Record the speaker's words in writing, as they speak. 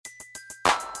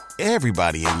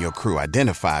Everybody in your crew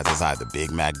identifies as either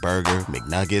Big Mac Burger,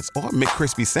 McNuggets, or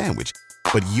McCrispy Sandwich.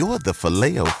 But you're the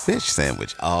Filet-O-Fish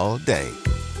Sandwich all day.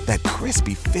 That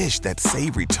crispy fish, that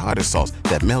savory tartar sauce,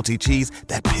 that melty cheese,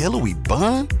 that pillowy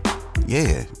bun.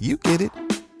 Yeah, you get it.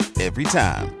 Every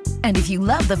time. And if you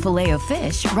love the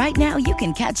Filet-O-Fish, right now you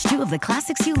can catch two of the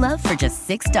classics you love for just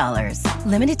 $6.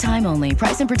 Limited time only.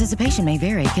 Price and participation may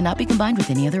vary. Cannot be combined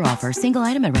with any other offer. Single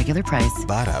item at regular price.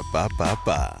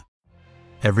 Ba-da-ba-ba-ba.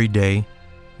 Every day,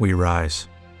 we rise,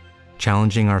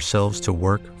 challenging ourselves to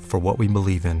work for what we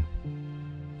believe in.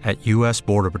 At U.S.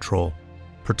 Border Patrol,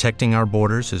 protecting our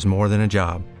borders is more than a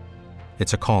job.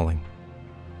 It's a calling.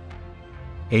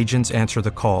 Agents answer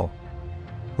the call,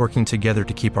 working together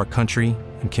to keep our country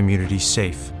and communities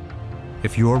safe.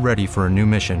 If you're ready for a new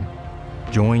mission,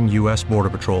 join U.S.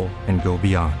 Border Patrol and go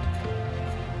beyond.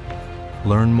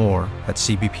 Learn more at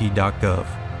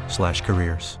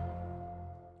cbp.gov/careers.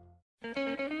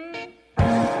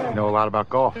 You know a lot about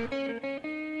golf. Well,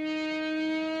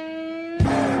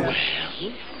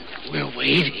 we're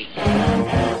waiting.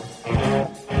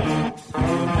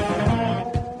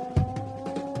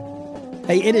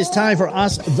 Hey, it is time for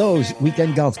us, those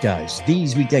weekend golf guys.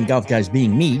 These weekend golf guys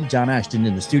being me, John Ashton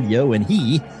in the studio, and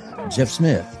he, Jeff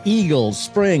Smith. Eagles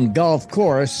Spring Golf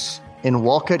Course. In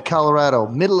Walcott, Colorado,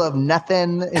 middle of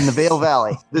nothing in the Vail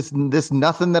Valley. This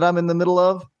nothing that I'm in the middle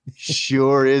of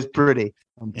sure is pretty.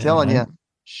 I'm telling you.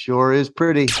 Sure is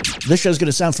pretty. This show's going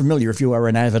to sound familiar if you are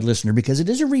an avid listener because it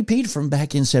is a repeat from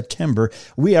back in September.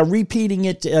 We are repeating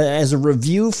it as a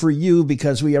review for you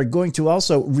because we are going to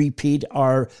also repeat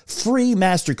our free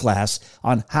masterclass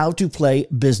on how to play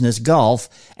business golf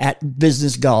at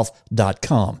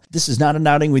businessgolf.com. This is not an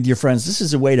outing with your friends. This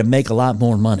is a way to make a lot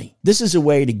more money. This is a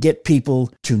way to get people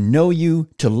to know you,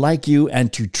 to like you,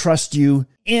 and to trust you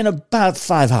in about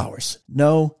 5 hours.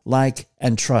 Know, like,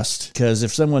 and trust. Because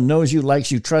if someone knows you,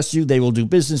 likes you, trusts you, they will do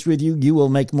business with you. You will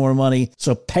make more money.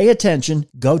 So pay attention.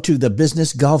 Go to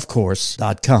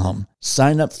thebusinessgolfcourse.com.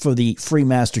 Sign up for the free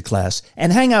masterclass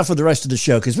and hang out for the rest of the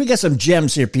show because we got some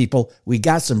gems here, people. We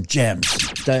got some gems.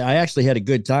 I actually had a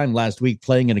good time last week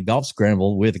playing in a golf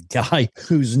scramble with a guy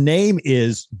whose name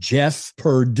is Jeff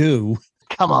Purdue.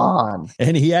 Come on.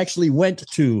 And he actually went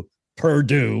to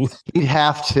Purdue. You'd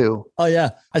have to. Oh, yeah.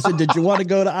 I said, did you want to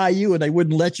go to IU? And they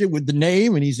wouldn't let you with the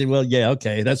name. And he said, well, yeah,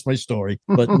 okay, that's my story.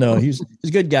 But no, he's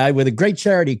a good guy with a great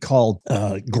charity called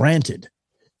Granted.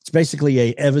 It's basically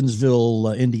a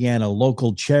Evansville, Indiana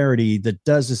local charity that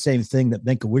does the same thing that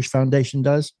Make-A-Wish Foundation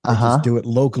does. They just do it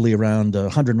locally around a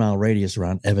 100-mile radius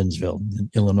around Evansville,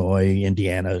 Illinois,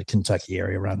 Indiana, Kentucky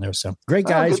area around there. So great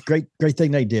guys, great thing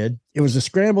they did. It was a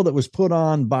scramble that was put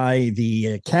on by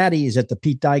the caddies at the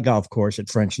Pete Dye Golf Course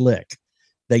at French Lick.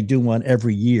 They do one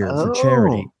every year for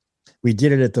charity. We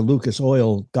did it at the Lucas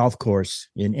Oil Golf Course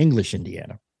in English,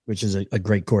 Indiana, which is a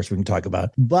great course we can talk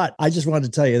about. But I just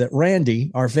wanted to tell you that Randy,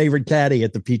 our favorite caddy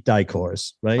at the Pete Dye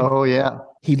course, right? Oh, yeah.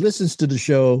 He listens to the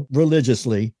show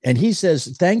religiously, and he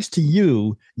says, thanks to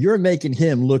you, you're making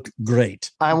him look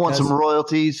great. I want some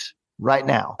royalties right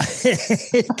now.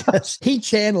 Because he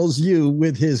channels you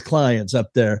with his clients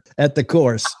up there at the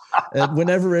course. And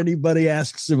whenever anybody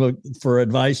asks him for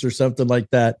advice or something like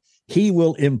that, he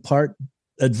will impart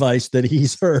advice that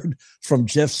he's heard from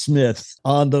Jeff Smith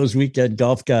on those weekend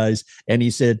golf guys. And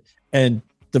he said, and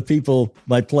the people,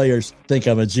 my players, think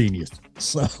I'm a genius.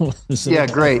 So yeah,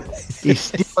 great. He's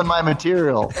stealing my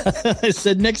material. I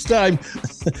said, next time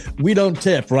we don't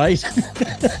tip, right?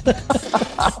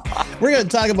 We're going to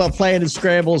talk about playing in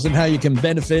scrambles and how you can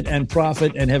benefit and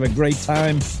profit and have a great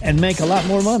time and make a lot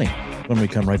more money when we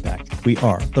come right back. We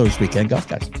are those weekend golf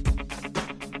guys.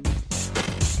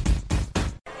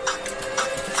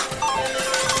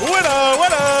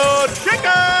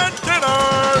 Chicken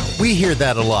dinner! We hear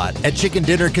that a lot at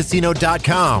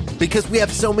chickendinnercasino.com because we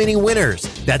have so many winners.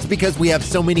 That's because we have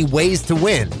so many ways to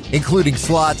win, including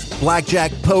slots,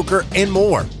 blackjack, poker, and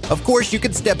more. Of course, you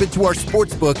can step into our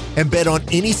sportsbook and bet on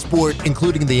any sport,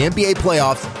 including the NBA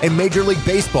playoffs and Major League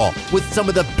Baseball, with some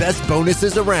of the best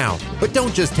bonuses around. But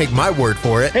don't just take my word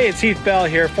for it. Hey, it's Heath Bell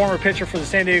here, former pitcher for the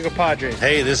San Diego Padres.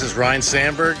 Hey, this is Ryan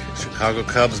Sandberg, Chicago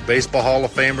Cubs Baseball Hall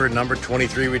of Famer, number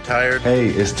 23 retired. Hey,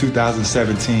 it's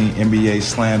 2017 NBA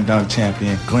Slam Dunk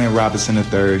champion Glenn Robinson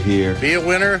III here. Be a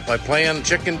winner by playing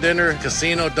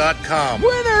chickendinnercasino.com.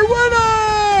 Winner, winner!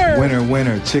 Winner,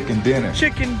 winner, chicken dinner.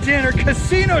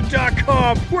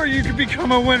 Chickendinnercasino.com, where you can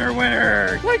become a winner,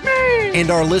 winner, like me. And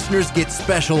our listeners get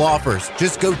special offers.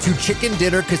 Just go to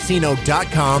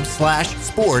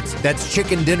chickendinnercasino.com/sports. That's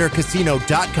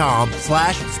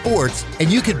chickendinnercasino.com/sports.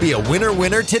 And you could be a winner,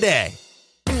 winner today.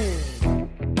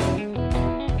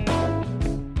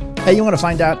 Hey, Hey, you want to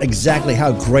find out exactly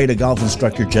how great a golf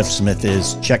instructor Jeff Smith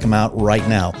is? Check him out right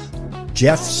now.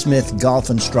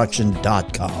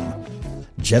 JeffSmithGolfInstruction.com.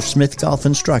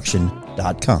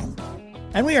 JeffSmithGolfInstruction.com.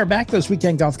 And we are back this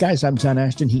weekend, golf guys. I'm John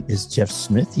Ashton. He is Jeff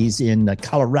Smith. He's in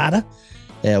Colorado,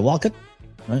 Walcott,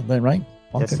 right? Walcott,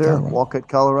 yes, sir. Colorado. Walcott,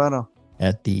 Colorado.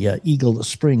 At the Eagle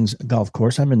Springs Golf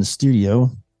Course. I'm in the studio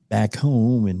back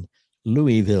home in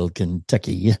Louisville,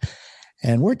 Kentucky,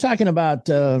 and we're talking about.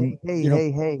 Hey!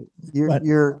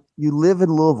 You live in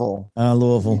Louisville.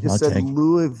 Louisville. You just said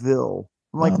Louisville.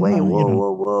 I'm like,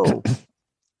 whoa.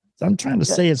 I'm trying to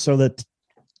say it so that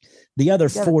the other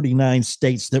 49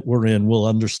 states that we're in will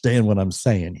understand what I'm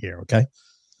saying here. Okay.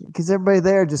 Because everybody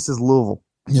there just says Louisville.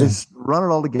 Yeah. Just run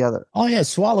it all together. Oh yeah,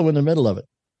 swallow in the middle of it.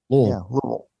 Louisville. Yeah,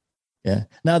 Louisville. Yeah.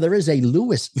 Now there is a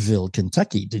Louisville,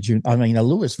 Kentucky. A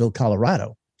Louisville,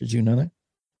 Colorado. Did you know that?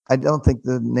 I don't think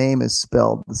the name is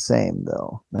spelled the same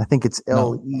though. I think it's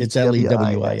L-E-W-I-S. It's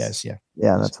L-E-W-I-S. Yeah.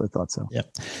 Yeah, that's what I thought so. Yeah.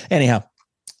 Anyhow,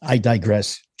 I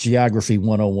digress. Geography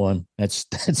 101. That's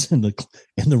in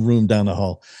the room down the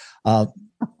hall.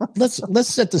 Let's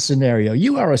set the scenario.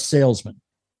 You are a salesman.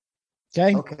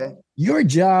 Okay. Your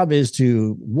job is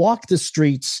to walk the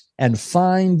streets and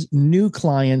find new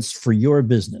clients for your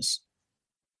business.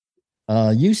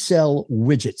 You sell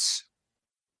widgets.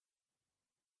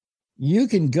 You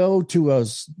can go to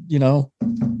us,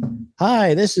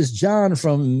 hi, this is John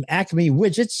from Acme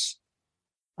Widgets.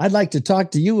 I'd like to talk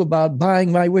to you about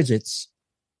buying my widgets.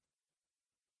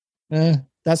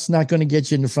 That's not going to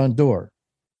get you in the front door.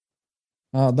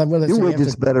 Your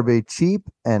widgets better be cheap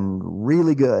and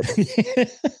really good.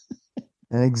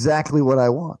 And exactly what I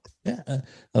want. Yeah.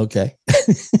 Okay.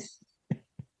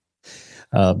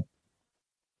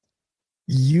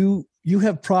 You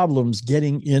have problems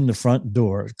getting in the front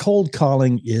door. Cold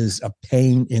calling is a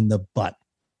pain in the butt.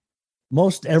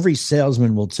 Most every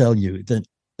salesman will tell you that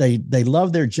they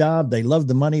love their job. They love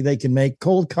the money they can make.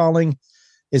 Cold calling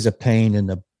is a pain in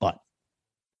the butt.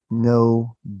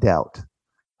 No doubt.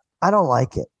 I don't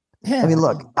like it. Yeah. I mean,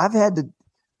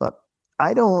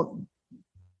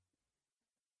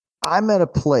 I'm at a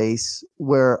place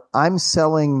where I'm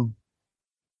selling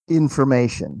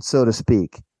information, so to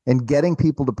speak, and getting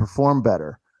people to perform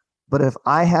better. But if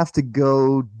I have to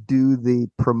go do the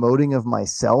promoting of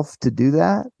myself to do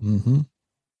that,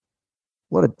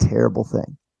 what a terrible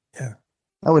thing. Yeah.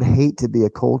 I would hate to be a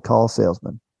cold call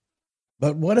salesman.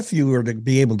 But what if you were to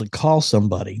be able to call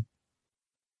somebody?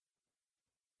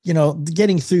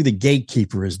 Getting through the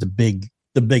gatekeeper is the big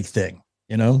thing,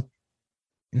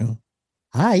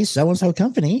 Hi, so-and-so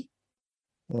company.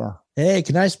 Yeah. Hey,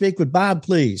 can I speak with Bob,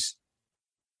 please?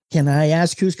 Can I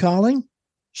ask who's calling?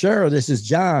 Sure, this is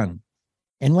John.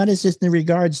 And what is this in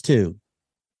regards to?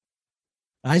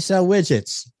 I sell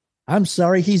widgets. I'm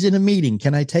sorry, he's in a meeting.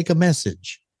 Can I take a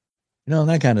message?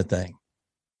 That kind of thing.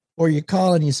 Or you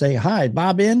call and you say, hi,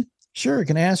 Bob in? Sure,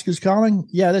 can I ask who's calling?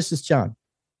 Yeah, this is John.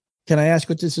 Can I ask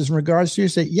what this is in regards to? You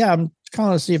say, yeah, I'm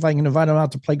calling to see if I can invite him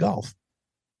out to play golf.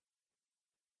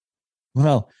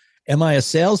 Well, am I a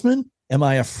salesman? Am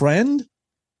I a friend?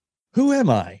 Who am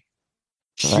I?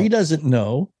 She doesn't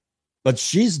know, but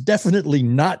she's definitely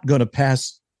not going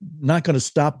to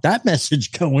stop that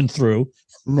message going through.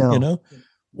 No.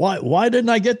 Why didn't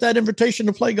I get that invitation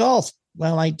to play golf?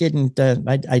 Well, I didn't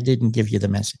give you the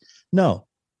message. No,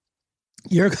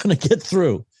 you're going to get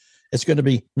through. It's going to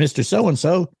be Mr.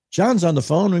 So-and-so. John's on the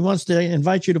phone. He wants to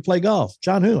invite you to play golf.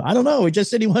 John who? I don't know. He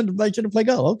just said he wanted to invite you to play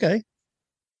golf. Okay.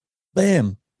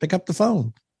 Bam. Pick up the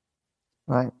phone.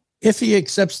 Right. If he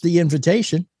accepts the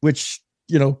invitation, which,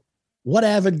 what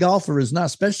avid golfer is not,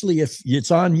 especially if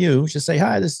it's on you, just say,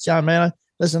 hi, this is John, man.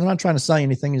 Listen, I'm not trying to sell you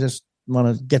anything. I just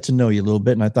want to get to know you a little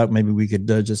bit. And I thought maybe we could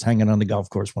just hang out on the golf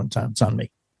course one time. It's on me.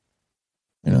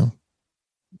 You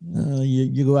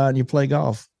go out and you play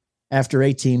golf. After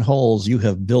 18 holes, you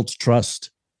have built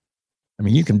trust. I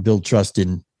mean, you can build trust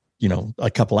in, a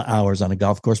couple of hours on a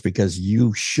golf course because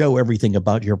you show everything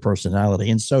about your personality.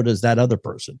 And so does that other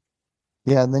person.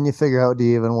 Yeah. And then you figure out, do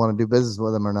you even want to do business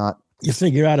with them or not? You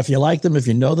figure out if you like them, if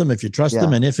you know them, if you trust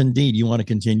them, and if indeed you want to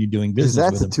continue doing business with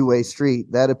them. That's a two-way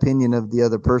street. That opinion of the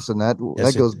other person, that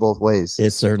goes both ways.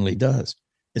 It certainly does.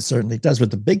 It certainly does.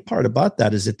 But the big part about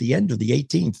that is at the end of the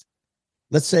 18th,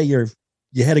 let's say you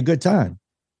had a good time.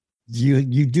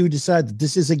 You do decide that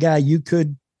this is a guy you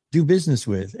could do business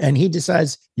with, and he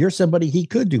decides you're somebody he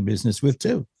could do business with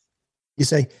too. You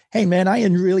say, hey man, I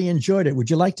really enjoyed it. Would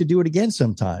you like to do it again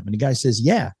sometime? And the guy says,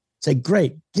 yeah. Say,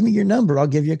 great, give me your number. I'll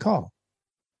give you a call.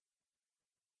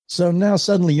 So now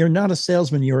suddenly you're not a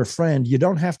salesman, you're a friend. You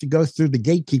don't have to go through the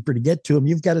gatekeeper to get to him.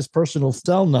 You've got his personal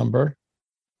cell number.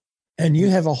 And you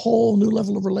have a whole new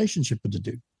level of relationship with the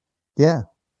dude. Yeah.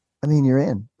 I mean, you're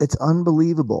in. It's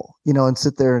unbelievable, and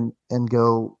sit there and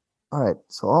go, all right,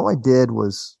 so all I did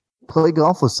was play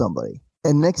golf with somebody.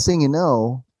 And next thing you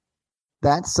know,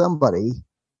 that somebody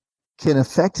can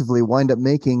effectively wind up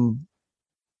making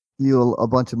you a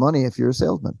bunch of money if you're a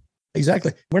salesman.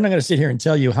 Exactly. We're not going to sit here and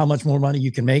tell you how much more money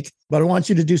you can make, but I want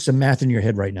you to do some math in your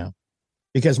head right now,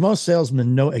 because most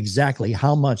salesmen know exactly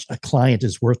how much a client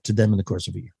is worth to them in the course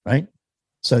of a year, right?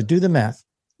 So do the math.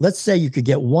 Let's say you could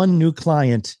get one new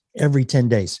client every 10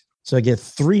 days. So I get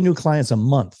 3 new clients a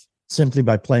month simply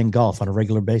by playing golf on a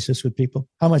regular basis with people.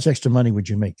 How much extra money would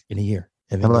you make in a year?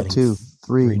 How about 2,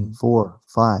 3, 4,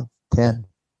 5, 10?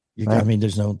 Right? I mean,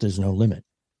 there's no limit.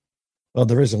 Well,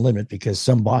 there is a limit because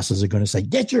some bosses are going to say,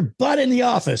 get your butt in the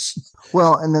office.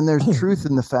 Well, and then there's truth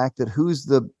in the fact that who's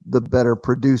the better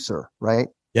producer, right?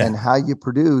 Yeah. And how you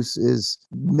produce is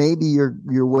maybe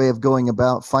your way of going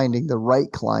about finding the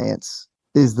right clients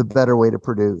is the better way to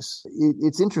produce.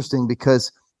 It's interesting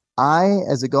because I,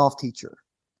 as a golf teacher,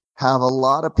 have a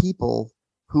lot of people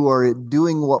who are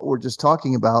doing what we're just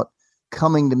talking about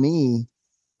coming to me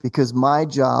because my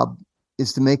job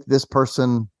is to make this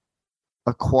person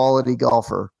a quality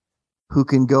golfer who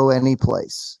can go any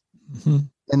place. Mm-hmm.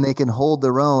 And they can hold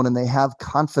their own and they have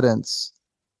confidence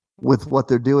with what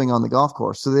they're doing on the golf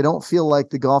course. So they don't feel like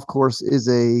the golf course is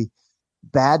a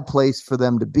bad place for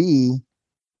them to be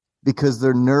because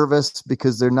they're nervous,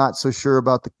 because they're not so sure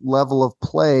about the level of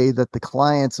play that the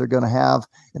clients are going to have.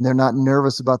 And they're not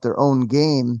nervous about their own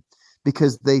game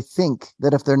because they think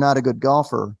that if they're not a good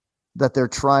golfer that they're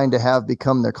trying to have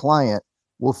become their client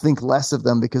will think less of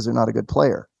them because they're not a good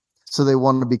player. So they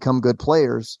want to become good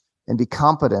players and be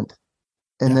competent.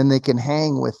 And then they can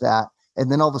hang with that.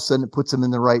 And then all of a sudden it puts them in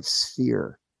the right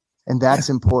sphere. And that's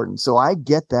important. So I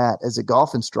get that as a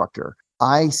golf instructor.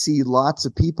 I see lots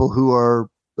of people who are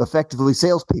effectively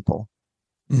salespeople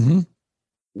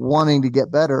wanting to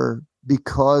get better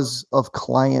because of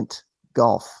client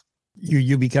golf.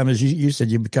 You become, as you said,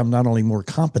 you become not only more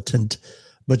competent,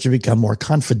 but you become more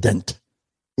confident.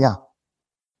 Yeah.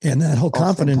 And that whole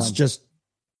confidence just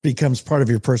becomes part of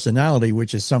your personality,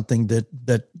 which is something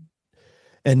that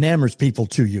enamors people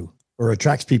to you or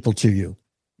attracts people to you.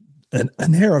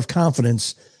 An air of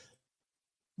confidence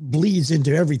bleeds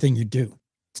into everything you do,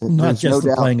 not just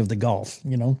the playing of the golf,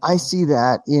 I see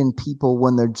that in people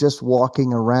when they're just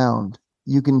walking around.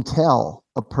 You can tell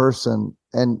a person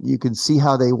and you can see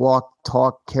how they walk,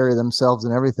 talk, carry themselves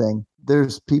and everything.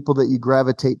 There's people that you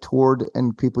gravitate toward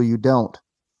and people you don't.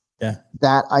 Yeah.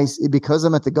 That because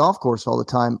I'm at the golf course all the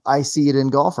time, I see it in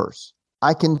golfers.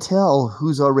 I can tell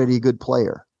who's already a good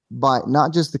player by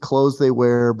not just the clothes they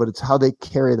wear, but it's how they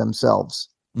carry themselves.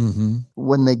 Mm-hmm.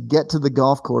 When they get to the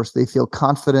golf course, they feel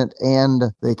confident and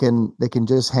they can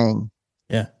just hang.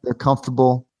 Yeah. They're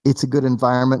comfortable. It's a good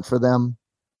environment for them.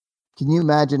 Can you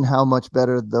imagine how much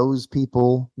better those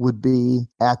people would be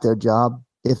at their job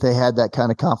if they had that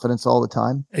kind of confidence all the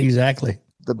time? Exactly.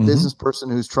 The business person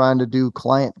who's trying to do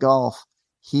client golf,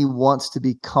 he wants to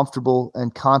be comfortable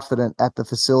and confident at the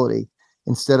facility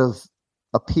instead of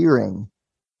appearing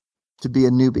to be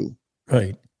a newbie.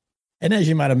 Right. And as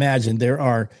you might imagine, there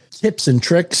are tips and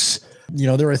tricks.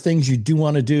 There are things you do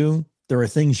want to do. There are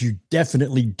things you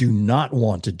definitely do not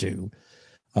want to do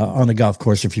on a golf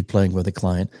course if you're playing with a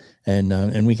client.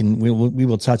 And we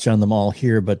will touch on them all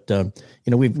here. But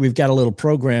we've got a little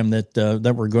program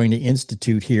that we're going to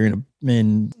institute here.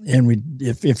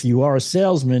 If you are a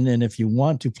salesman and if you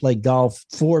want to play golf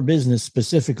for business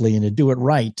specifically and to do it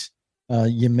right,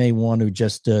 you may want to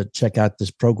just check out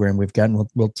this program we've got, and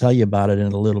we'll tell you about it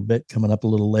in a little bit, coming up a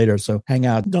little later. So hang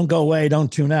out. Don't go away.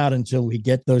 Don't tune out until we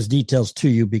get those details to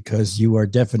you, because you are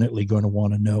definitely going to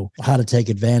want to know how to take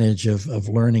advantage of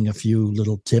learning a few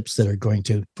little tips that are going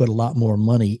to put a lot more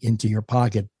money into your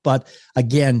pocket. But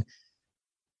again,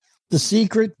 the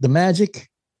secret, the magic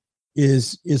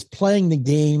is playing the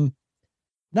game,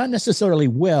 not necessarily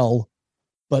well,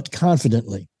 but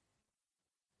confidently.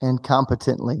 And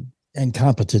competently.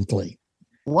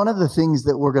 One of the things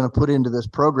that we're going to put into this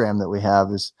program that we have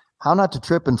is how not to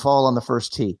trip and fall on the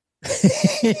first tee.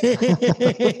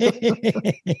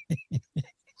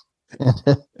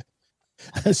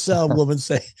 I saw a woman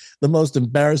say the most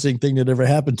embarrassing thing that ever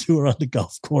happened to her on the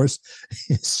golf course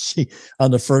is she,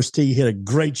 on the first tee, hit a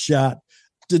great shot,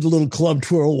 did a little club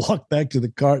twirl, walked back to the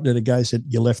cart, and then the guy said,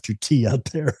 "You left your tee out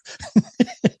there."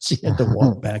 She had to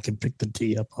walk back and pick the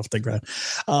tee up off the ground.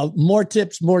 More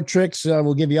tips, more tricks.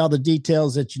 We'll give you all the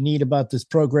details that you need about this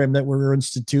program that we're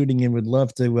instituting, and would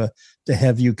love to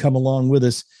have you come along with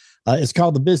us. It's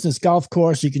called the Business Golf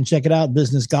Course. You can check it out,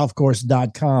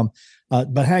 businessgolfcourse.com.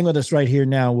 But hang with us right here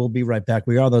now. We'll be right back.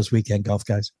 We are those weekend golf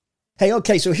guys. Hey,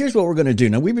 okay, so here's what we're going to do.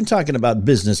 Now, we've been talking about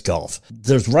business golf.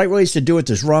 There's right ways to do it.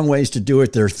 There's wrong ways to do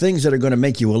it. There are things that are going to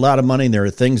make you a lot of money. And there are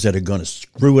things that are going to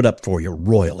screw it up for you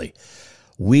royally.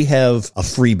 We have a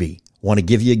freebie. Want to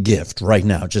give you a gift right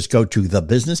now. Just go to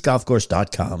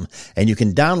thebusinessgolfcourse.com and you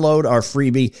can download our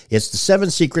freebie. It's the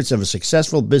 7 secrets of a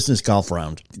successful business golf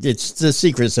round. It's the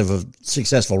secrets of a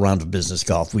successful round of business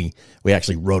golf. We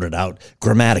actually wrote it out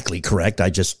grammatically correct.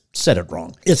 I just said it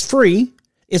wrong. It's free.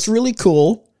 It's really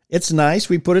cool. It's nice.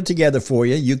 We put it together for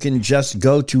you. You can just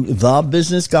go to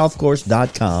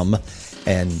thebusinessgolfcourse.com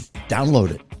and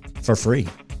download it for free.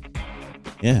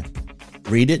 Yeah.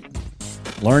 Read it,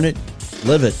 learn it,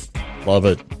 live it. Love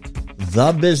it.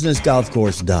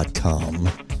 Thebusinessgolfcourse.com.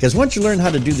 Because once you learn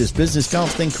how to do this business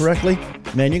golf thing correctly,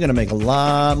 man, you're going to make a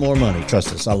lot more money.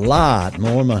 Trust us, a lot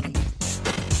more money.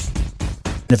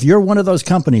 If you're one of those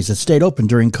companies that stayed open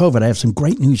during COVID, I have some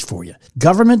great news for you.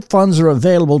 Government funds are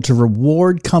available to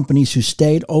reward companies who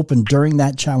stayed open during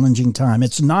that challenging time.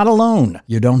 It's not a loan.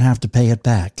 You don't have to pay it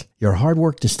back. Your hard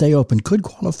work to stay open could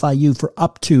qualify you for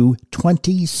up to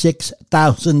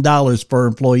 $26,000 per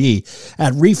employee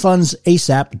at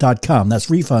refundsasap.com. That's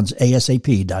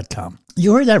refundsasap.com.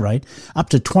 You heard that right. Up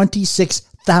to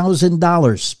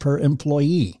 $26,000 per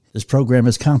employee. This program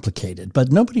is complicated,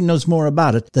 but nobody knows more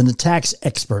about it than the tax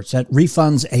experts at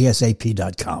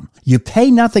refundsasap.com. You pay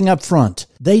nothing up front.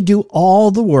 They do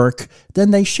all the work,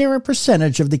 then they share a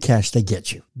percentage of the cash they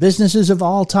get you. Businesses of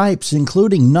all types,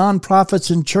 including nonprofits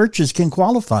and churches, can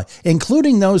qualify,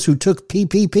 including those who took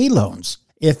PPP loans.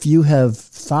 If you have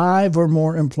 5 or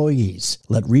more employees,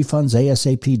 let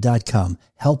refundsasap.com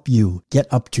help you get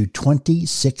up to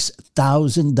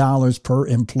 $26,000 per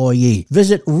employee.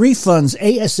 Visit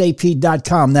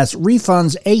refundsasap.com. That's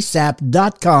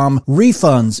refundsasap.com.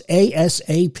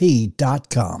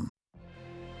 Refundsasap.com.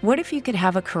 What if you could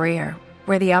have a career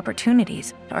where the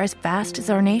opportunities are as vast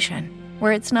as our nation,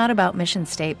 where it's not about mission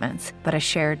statements, but a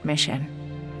shared mission?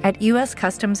 At U.S.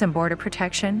 Customs and Border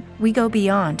Protection, we go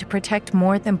beyond to protect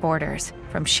more than borders.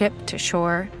 From ship to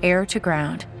shore, air to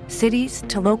ground, cities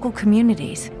to local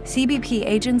communities, CBP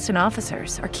agents and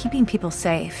officers are keeping people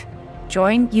safe.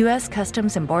 Join U.S.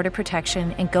 Customs and Border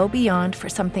Protection and go beyond for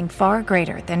something far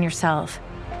greater than yourself.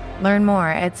 Learn more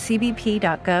at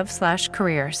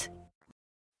cbp.gov/careers.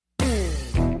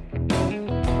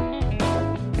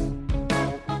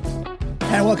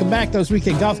 And welcome back, those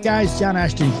weekend golf guys. John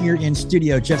Ashton here in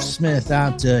studio. Jeff Smith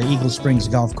out Eagle Springs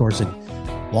Golf Course in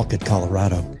Walcott,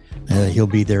 Colorado. He'll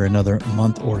be there another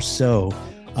month or so.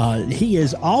 He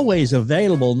is always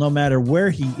available no matter where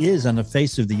he is on the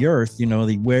face of the earth. You know,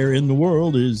 where in the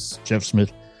world is Jeff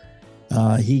Smith?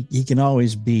 He can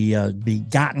always be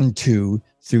gotten to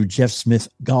through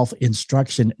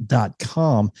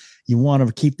jeffsmithgolfinstruction.com. You want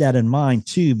to keep that in mind,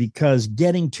 too, because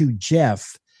getting to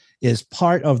Jeff is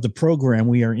part of the program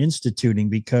we are instituting,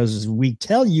 because we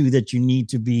tell you that you need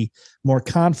to be more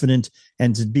confident,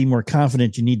 and to be more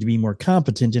confident, you need to be more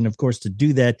competent. And of course, to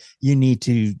do that, you need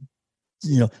to,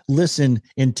 listen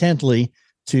intently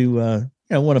to,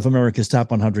 one of America's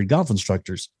top 100 golf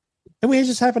instructors. And we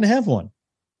just happen to have one.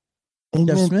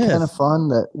 Isn't it kind of fun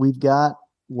that we've got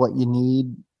what you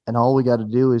need, and all we got to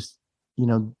do is,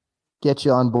 get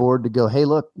you on board to go, hey,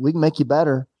 look, we can make you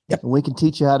better. Yep. And we can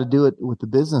teach you how to do it with the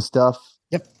business stuff.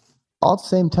 Yep. All at the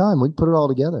same time. We can put it all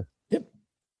together. Yep.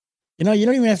 You don't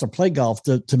even have to play golf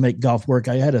to make golf work.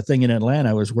 I had a thing in Atlanta.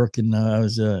 I was working, I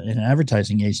was in an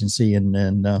advertising agency, and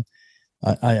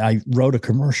I wrote a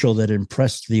commercial that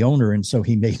impressed the owner. And so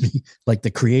he made me like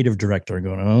the creative director. I'm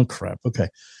going, oh, crap. Okay.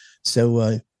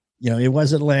 So, it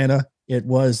was Atlanta.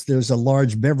 There's a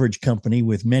large beverage company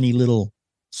with many little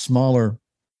smaller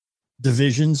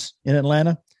divisions in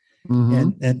Atlanta.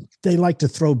 Mm-hmm. And they like to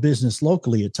throw business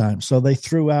locally at times. So they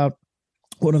threw out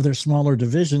one of their smaller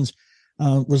divisions,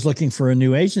 was looking for a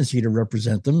new agency to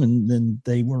represent them. And then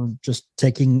they were just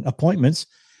taking appointments,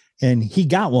 and he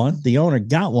got one. The owner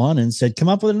got one and said, come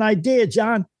up with an idea,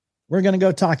 John. We're going to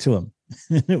go talk to him.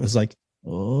 And it was like,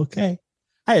 okay.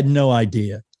 I had no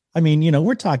idea. I mean,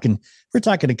 we're talking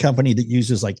a company that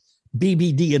uses like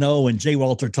BBD&O and J.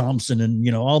 Walter Thompson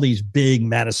and, all these big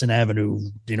Madison Avenue,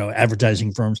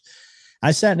 advertising firms.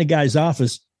 I sat in a guy's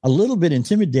office a little bit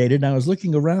intimidated. I was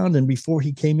looking around, and before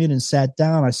he came in and sat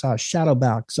down, I saw a shadow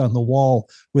box on the wall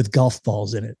with golf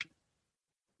balls in it.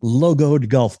 Logoed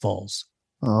golf balls.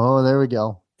 Oh, there we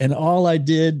go. And all I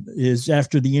did is,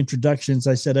 after the introductions,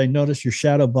 I said, I noticed your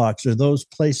shadow box. Are those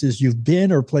places you've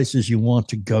been or places you want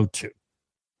to go to?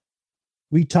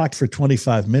 We talked for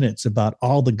 25 minutes about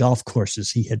all the golf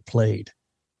courses he had played.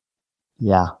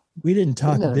 Yeah. We didn't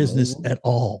talk business at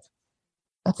all.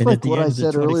 That's like what I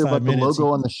said earlier about the logo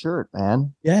on the shirt,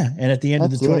 man. Yeah. And at the end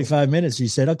of the 25 minutes, he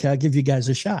said, okay, I'll give you guys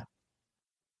a shot.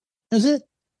 That's it.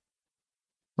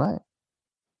 Right.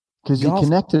 Because you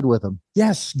connected with them.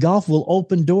 Yes. Golf will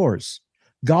open doors.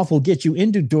 Golf will get you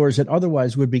into doors that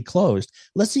otherwise would be closed.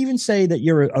 Let's even say that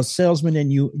you're a salesman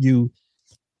and you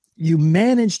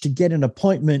manage to get an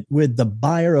appointment with the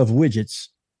buyer of widgets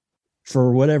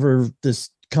for whatever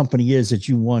this company is that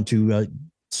you want to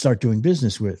start doing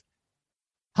business with.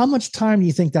 How much time do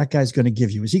you think that guy's going to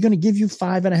give you? Is he going to give you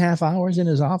 5.5 hours in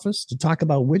his office to talk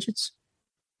about widgets?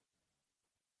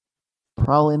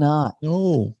 Probably not.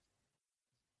 No.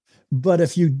 But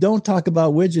if you don't talk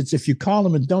about widgets, if you call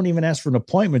him and don't even ask for an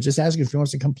appointment, just ask him if he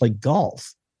wants to come play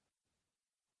golf,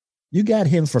 you got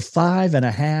him for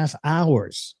 5.5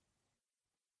 hours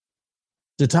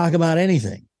to talk about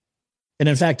anything. And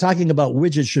in fact, talking about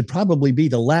widgets should probably be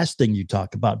the last thing you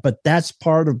talk about, but that's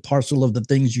part and parcel of the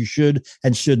things you should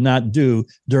and should not do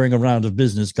during a round of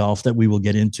business golf that we will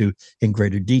get into in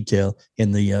greater detail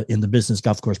in the business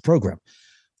golf course program.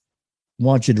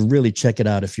 Want you to really check it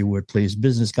out if you would, please.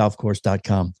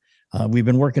 businessgolfcourse.com. We've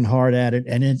been working hard at it.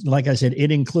 And like I said,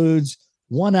 it includes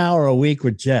 1 hour a week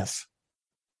with Jeff.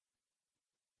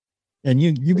 And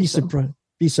you'd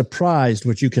be surprised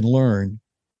what you can learn,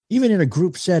 even in a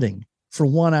group setting, for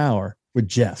 1 hour with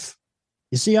Jeff.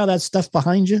 You see all that stuff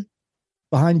behind you?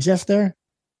 Behind Jeff there?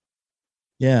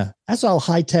 Yeah. That's all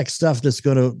high-tech stuff that's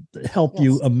going to help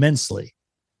you immensely.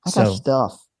 I got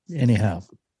stuff. Anyhow,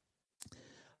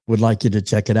 would like you to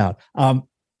check it out. And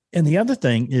the other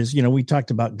thing is, we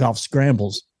talked about golf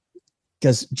scrambles,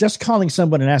 because just calling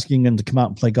someone and asking them to come out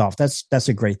and play golf, that's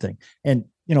a great thing. And,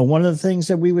 one of the things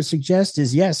that we would suggest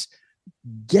is, yes,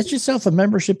 get yourself a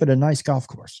membership at a nice golf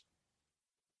course.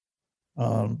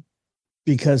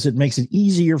 Because it makes it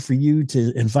easier for you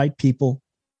to invite people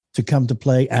to come to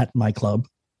play at my club,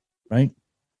 right?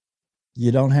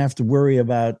 You don't have to worry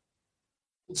about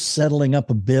settling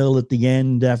up a bill at the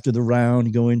end after the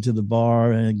round, go into the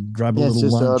bar and grab a little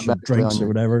lunch or drinks or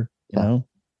whatever.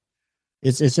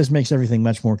 It just makes everything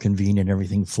much more convenient.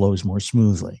 Everything flows more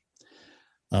smoothly.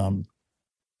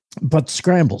 But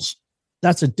scrambles,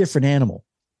 that's a different animal.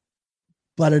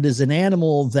 But it is an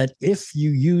animal that if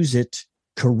you use it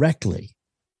correctly,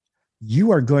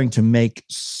 you are going to make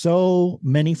so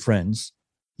many friends.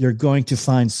 You're going to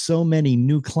find so many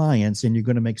new clients, and you're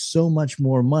going to make so much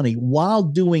more money while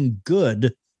doing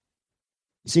good.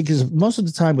 See, because most of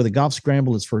the time with a golf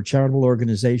scramble, it's for a charitable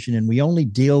organization, and we only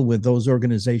deal with those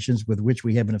organizations with which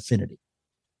we have an affinity.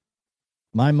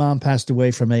 My mom passed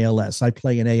away from ALS. I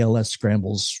play in ALS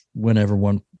scrambles whenever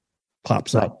one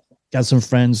pops up. Got some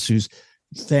friends whose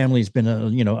family's been,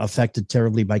 affected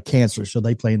terribly by cancer, so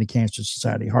they play in the Cancer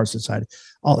Society, Heart Society,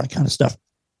 all that kind of stuff.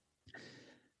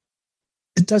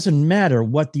 It doesn't matter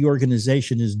what the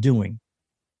organization is doing.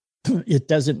 It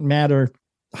doesn't matter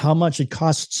how much it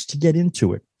costs to get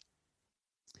into it.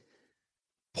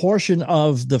 Portion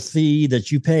of the fee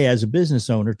that you pay as a business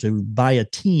owner to buy a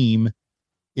team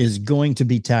is going to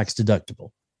be tax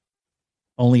deductible.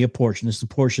 Only a portion. It's the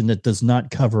portion that does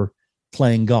not cover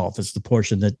playing golf. It's the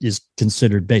portion that is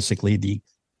considered basically the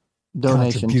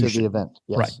donation to the event.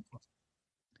 Yes. Right.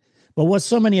 But what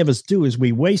so many of us do is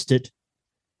we waste it.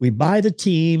 We buy the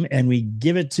team and we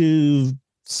give it to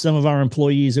some of our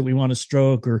employees that we want to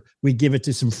stroke, or we give it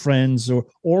to some friends,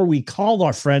 or we call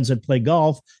our friends that play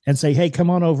golf and say, hey, come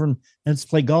on over and let's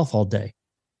play golf all day.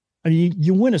 I mean,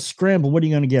 you win a scramble. What are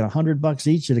you going to get? $100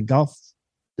 each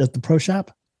at the pro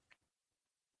shop?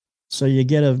 So you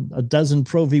get a dozen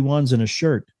Pro V1s and a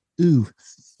shirt. Ooh,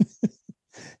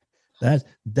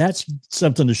 that's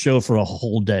something to show for a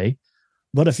whole day.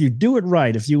 But if you do it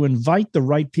right, if you invite the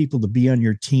right people to be on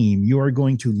your team, you are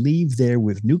going to leave there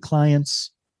with new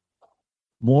clients,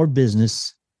 more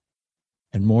business,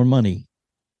 and more money.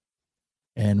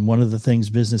 And one of the things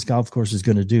Business Golf Course is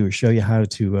going to do is show you how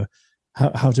to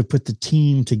put the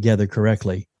team together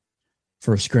correctly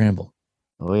for a scramble.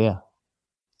 Oh, yeah.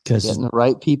 Because getting the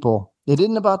right people. It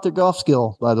isn't about their golf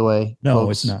skill, by the way. No,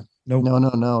 folks. It's not. Nope.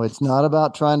 No. It's not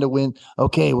about trying to win.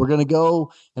 Okay, we're going to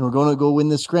go win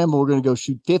this scramble. We're going to go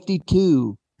shoot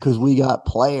 52 because we got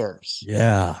players.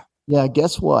 Yeah. Yeah,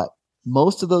 guess what?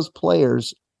 Most of those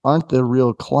players aren't the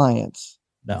real clients.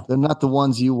 No. They're not the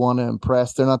ones you want to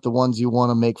impress. They're not the ones you want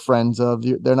to make friends of.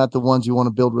 They're not the ones you want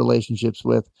to build relationships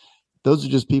with. Those are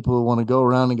just people who want to go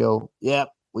around and go, yep,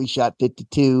 we shot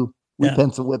 52. We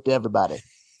pencil whipped everybody.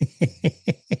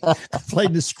 I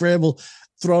played the scramble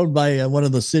thrown by one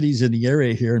of the cities in the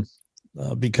area here.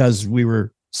 because we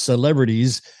were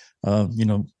celebrities,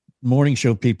 morning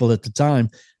show people at the time.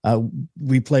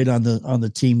 We played on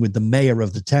the team with the mayor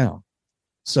of the town.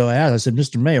 So I said,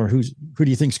 Mr. Mayor, who do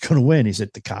you think's going to win? He said,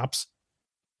 the cops.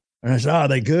 And I said, are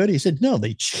they good? He said, no,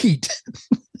 they cheat.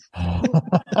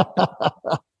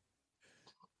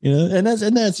 And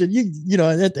that's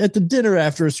it. At the dinner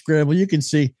after a scramble, you can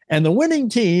see, and the winning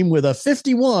team with a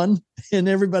 51, and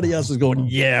everybody else is going,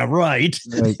 yeah, right.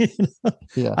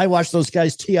 Yeah. I watched those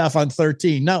guys tee off on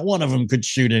 13. Not one of them could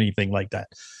shoot anything like that.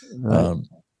 Right.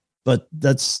 But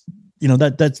that's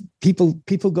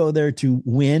people go there to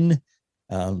win.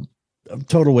 A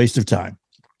total waste of time.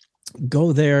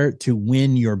 Go there to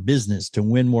win your business, to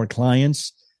win more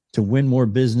clients, to win more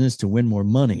business, to win more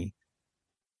money,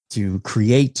 to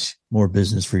create more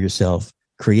business for yourself,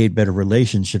 create better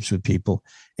relationships with people.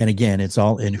 And again, it's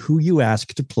all in who you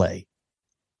ask to play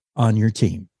on your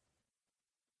team.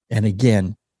 And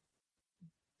again,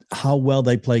 how well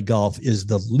they play golf is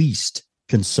the least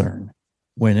concern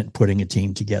when putting a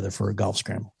team together for a golf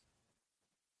scramble.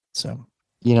 So,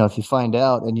 if you find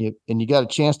out and you got a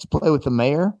chance to play with the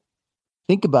mayor,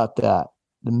 think about that.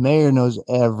 The mayor knows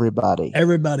everybody.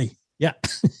 Everybody. Yeah.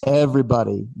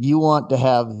 Everybody. You want to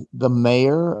have the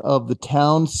mayor of the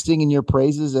town singing your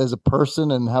praises as a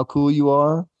person and how cool you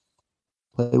are?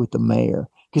 Play with the mayor.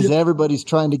 Because everybody's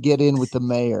trying to get in with the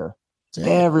mayor.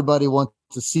 Everybody wants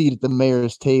a seat at the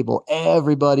mayor's table.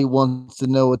 Everybody wants to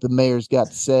know what the mayor's got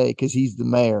to say because he's the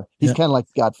mayor. He's kind of like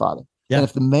the Godfather. Yeah. And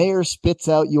if the mayor spits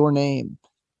out your name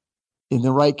in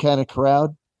the right kind of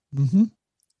crowd,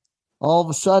 all of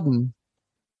a sudden,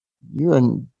 you're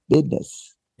in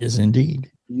business. Yes,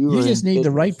 indeed. You just need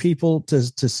the right people to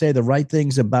say the right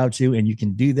things about you, and you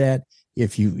can do that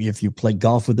if you play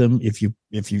golf with them, if you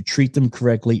treat them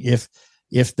correctly, if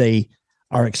they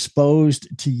are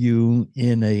exposed to you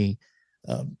in an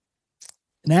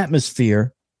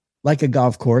atmosphere like a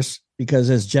golf course, because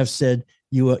as Jeff said,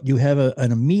 you have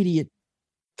an immediate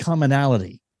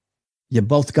commonality. You're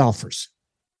both golfers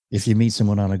if you meet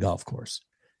someone on a golf course,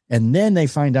 and then they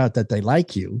find out that they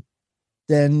like you.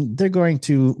 Then they're going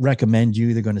to recommend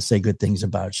you. They're going to say good things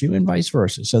about you and vice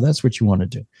versa. So that's what you want to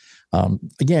do.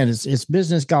 Again, it's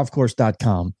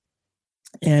businessgolfcourse.com.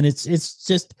 And it's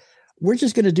just, we're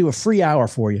just going to do a free hour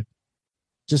for you.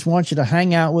 Just want you to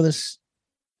hang out with us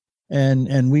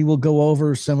and we will go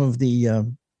over some of the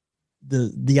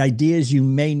ideas you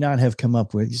may not have come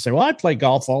up with. You say, well, I play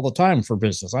golf all the time for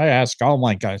business. I ask all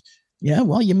my guys. Yeah,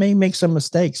 well, you may make some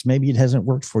mistakes. Maybe it hasn't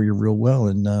worked for you real well.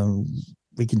 And,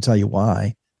 we can tell you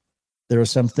why. There are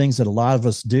some things that a lot of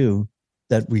us do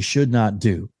that we should not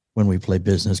do when we play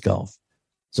business golf.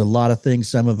 There's a lot of things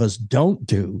some of us don't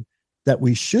do that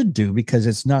we should do because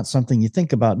it's not something you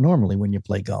think about normally when you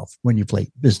play golf, when you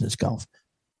play business golf.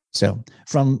 So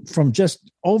from just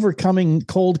overcoming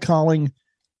cold calling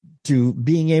to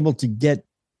being able to get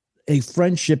a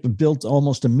friendship built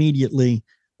almost immediately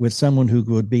with someone who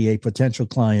would be a potential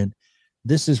client,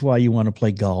 this is why you want to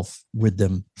play golf with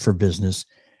them for business.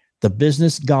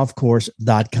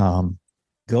 Thebusinessgolfcourse.com.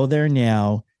 Go there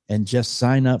now and just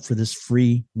sign up for this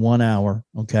free 1 hour.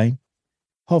 Okay.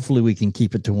 Hopefully we can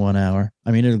keep it to 1 hour.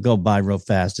 I mean, it'll go by real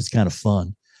fast. It's kind of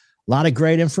fun. A lot of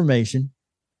great information.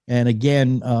 And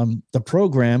again, the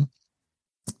program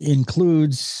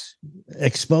includes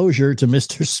exposure to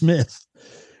Mr. Smith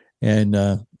and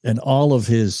all of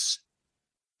his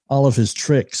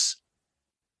tricks.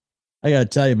 I got to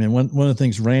tell you, man, one of the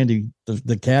things Randy,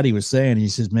 the caddy, was saying, he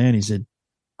said,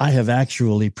 I have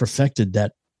actually perfected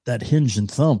that hinge and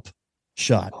thump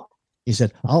shot. He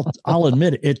said, I'll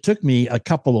admit it took me a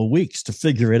couple of weeks to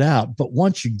figure it out, but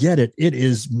once you get it, it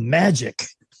is magic.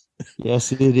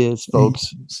 Yes, it is, folks.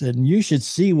 He said, you should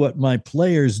see what my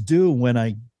players do when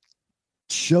I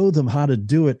show them how to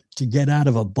do it to get out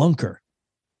of a bunker.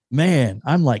 Man,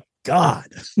 I'm like, God.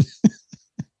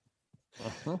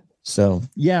 So,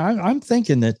 yeah, I'm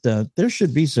thinking that there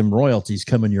should be some royalties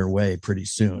coming your way pretty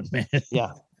soon, man.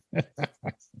 Yeah.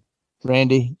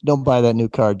 Randy, don't buy that new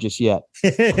car just yet.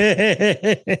 We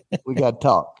got to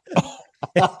talk.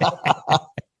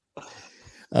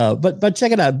 But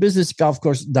check it out,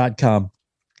 businessgolfcourse.com.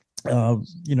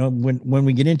 When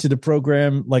we get into the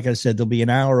program, like I said, there'll be an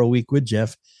hour a week with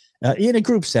Jeff in a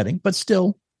group setting, but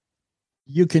still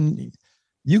you can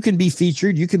be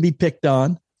featured, you can be picked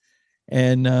on.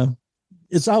 And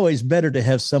it's always better to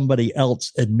have somebody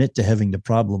else admit to having the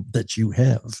problem that you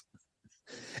have.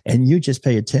 And you just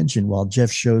pay attention while Jeff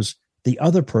shows the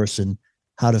other person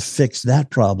how to fix that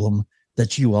problem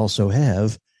that you also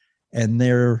have. And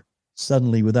they're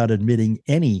suddenly, without admitting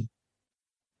any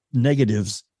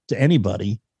negatives to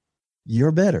anybody,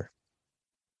 you're better.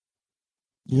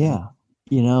 Yeah.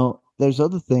 There's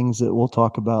other things that we'll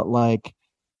talk about, like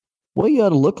what you ought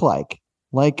to look like.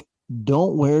 Like,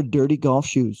 don't wear dirty golf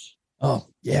shoes. Oh,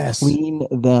 yes. Clean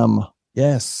them.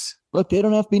 Yes. Look, they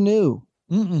don't have to be new.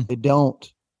 They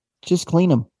don't. Just clean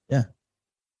them. Yeah.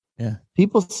 Yeah.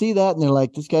 People see that and they're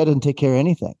like, this guy doesn't take care of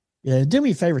anything. Yeah. Do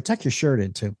me a favor. Tuck your shirt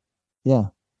in too. Yeah.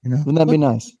 Wouldn't that be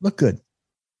nice? Look good.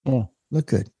 Yeah. Look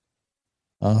good.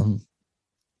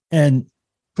 And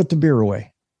put the beer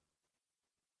away.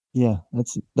 Yeah.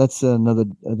 That's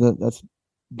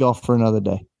golf for another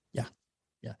day. Yeah.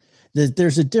 Yeah.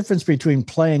 There's a difference between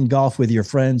playing golf with your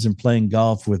friends and playing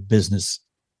golf with business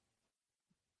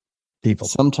people.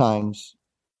 Sometimes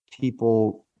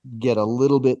people get a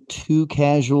little bit too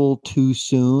casual too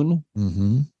soon.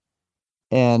 Mm-hmm.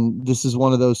 And this is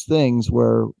one of those things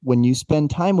where when you spend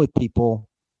time with people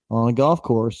on a golf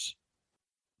course,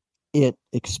 it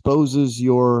exposes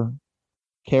your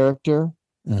character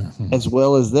as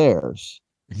well as theirs.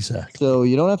 Exactly. So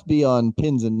you don't have to be on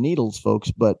pins and needles,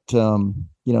 folks, but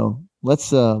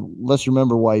let's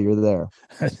remember why you're there.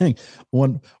 I think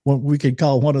what we could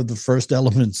call one of the first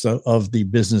elements of the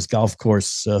business golf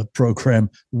course program,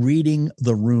 reading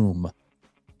the room.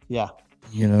 Yeah.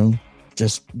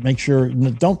 Just make sure,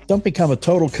 don't become a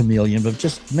total chameleon, but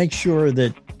just make sure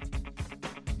that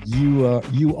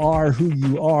you are who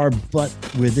you are, but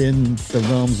within the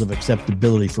realms of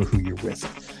acceptability for who you're with.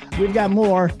 We've got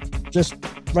more just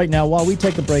right now. While we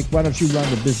take a break, why don't you run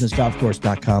to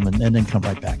businessgolfcourse.com and then come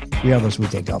right back. We are those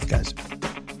Weekend Golf Guys.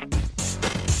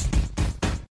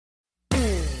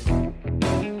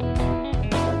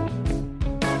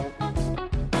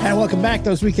 And welcome back,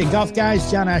 those Weekend Golf Guys.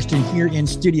 John Ashton here in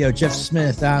studio. Jeff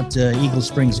Smith out Eagle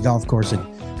Springs Golf Course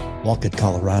in Walcott,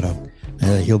 Colorado.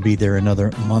 He'll be there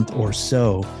another month or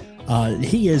so.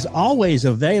 He is always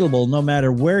available no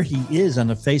matter where he is on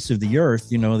the face of the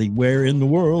earth. Where in the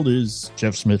world is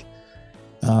Jeff Smith?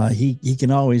 He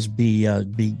can always be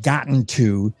gotten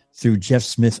to through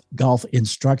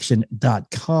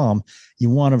jeffsmithgolfinstruction.com. You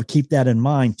want to keep that in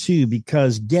mind too,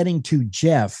 because getting to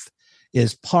Jeff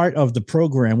is part of the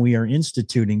program we are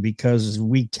instituting, because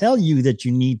we tell you that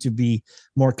you need to be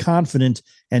more confident,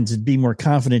 and to be more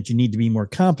confident, you need to be more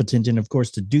competent. And of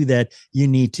course, to do that, you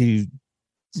need to,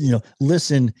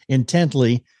 listen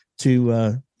intently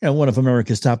to, one of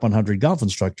America's top 100 golf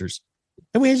instructors.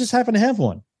 And we just happen to have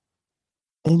one.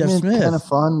 Isn't it kind of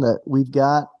fun that we've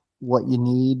got what you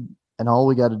need, and all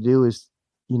we got to do is,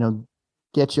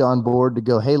 get you on board to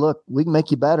go, hey, look, we can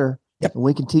make you better. Yep. And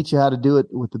we can teach you how to do it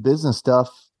with the business stuff.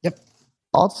 Yep.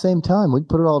 All at the same time. We can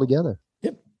put it all together.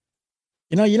 Yep.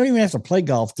 You don't even have to play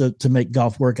golf to make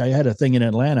golf work. I had a thing in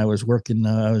Atlanta. I was working,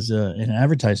 I was in an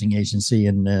advertising agency,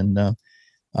 and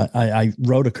I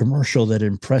wrote a commercial that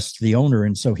impressed the owner.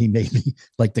 And so he made me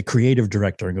like the creative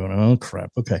director, and going, oh crap.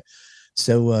 Okay.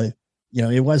 So,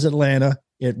 it was Atlanta.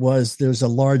 There's a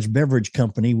large beverage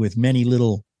company with many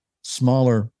little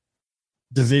smaller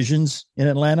divisions in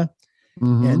Atlanta.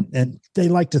 Mm-hmm. And they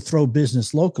like to throw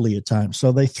business locally at times.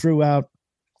 So they threw out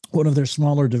one of their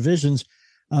smaller divisions,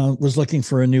 was looking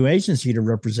for a new agency to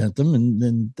represent them. And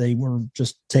then they were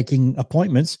just taking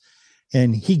appointments,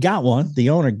 and he got one. The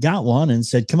owner got one and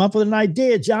said, come up with an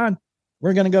idea, John.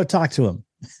 We're going to go talk to him.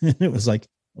 And it was like,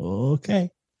 okay.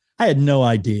 I had no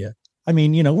idea. I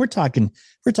mean, we're talking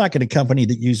a company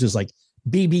that uses like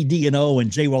BBD&O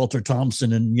and J. Walter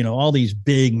Thompson and, all these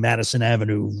big Madison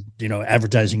Avenue,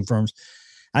 advertising firms.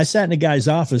 I sat in a guy's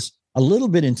office a little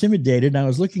bit intimidated, and I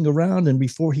was looking around, and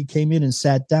before he came in and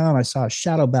sat down, I saw a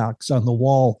shadow box on the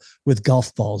wall with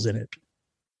golf balls in it,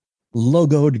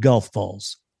 logoed golf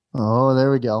balls. Oh,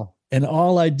 there we go. And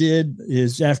all I did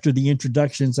is, after the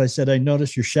introductions, I said, I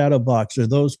noticed your shadow box. Are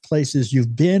those places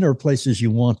you've been or places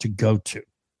you want to go to?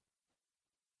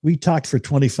 We talked for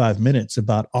 25 minutes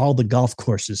about all the golf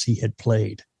courses he had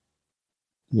played.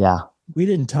 Yeah. We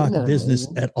didn't talk business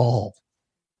at all.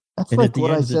 That's like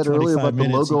what I said earlier about the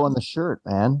logo on the shirt,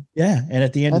 man. Yeah. And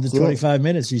at the end of the 25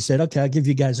 minutes, he said, okay, I'll give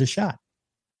you guys a shot.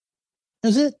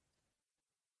 That's it.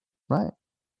 Right.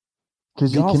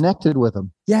 Because you connected with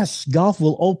them. Yes. Golf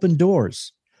will open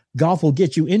doors. Golf will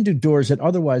get you into doors that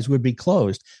otherwise would be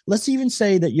closed. Let's even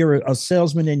say that you're a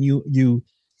salesman and you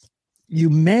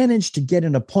manage to get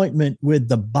an appointment with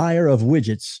the buyer of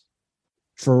widgets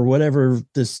for whatever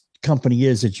this company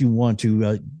is that you want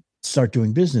to start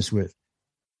doing business with.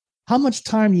 How much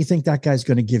time do you think that guy's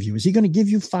going to give you? Is he going to give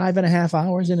you 5.5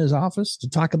 hours in his office to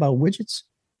talk about widgets?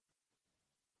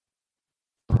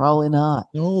 Probably not.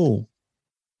 No.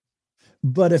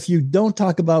 But if you don't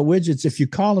talk about widgets, if you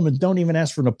call him and don't even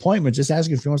ask for an appointment, just ask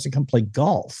him if he wants to come play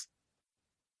golf,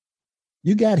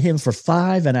 you got him for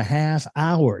 5.5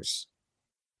 hours.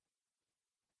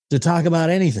 to talk about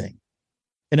anything.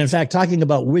 And in fact, talking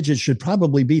about widgets should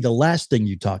probably be the last thing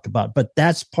you talk about, but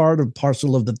that's part and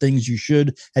parcel of the things you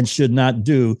should and should not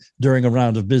do during a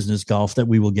round of business golf that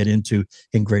we will get into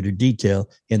in greater detail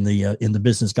in the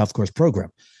business golf course program.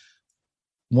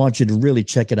 Want you to really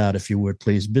check it out, if you would,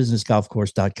 please.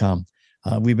 businessgolfcourse.com.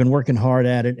 We've been working hard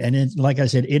at it. And like I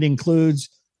said, it includes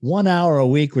 1 hour a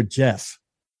week with Jeff.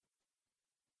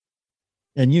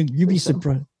 And you'd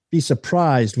be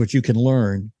surprised what you can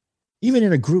learn, even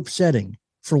in a group setting,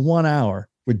 for 1 hour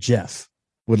with Jeff.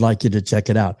 Would like you to check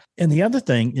it out. And the other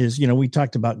thing is, we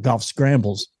talked about golf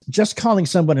scrambles. Just calling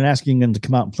someone and asking them to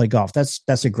come out and play golf,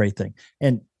 that's a great thing.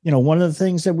 And, one of the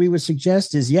things that we would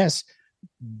suggest is, yes,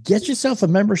 get yourself a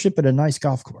membership at a nice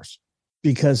golf course,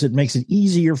 because it makes it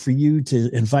easier for you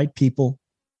to invite people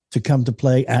to come to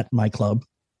play at my club,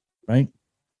 right?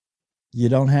 You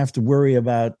don't have to worry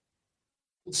about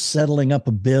settling up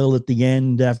a bill at the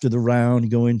end after the round,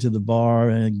 go into the bar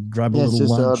and grab a little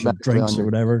lunch or drinks or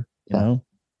whatever.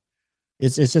 It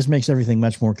just makes everything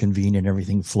much more convenient.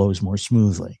 Everything flows more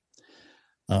smoothly.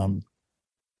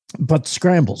 But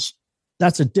scrambles,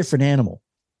 that's a different animal.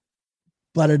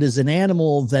 But it is an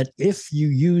animal that if you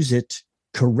use it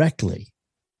correctly,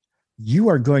 you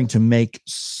are going to make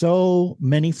so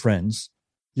many friends.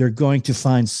 You're going to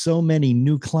find so many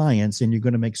new clients, and you're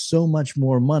going to make so much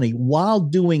more money while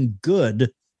doing good.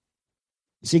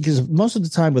 See, because most of the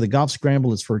time with a golf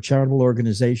scramble, it's for a charitable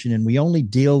organization, and we only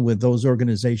deal with those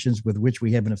organizations with which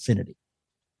we have an affinity.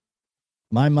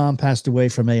 My mom passed away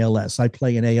from ALS. I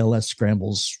play in ALS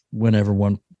scrambles whenever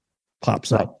one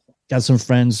pops up. Got some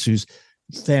friends whose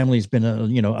family's been,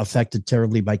 affected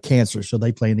terribly by cancer, so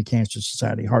they play in the Cancer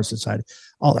Society, Heart Society,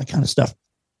 all that kind of stuff.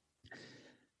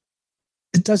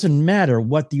 It doesn't matter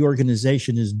what the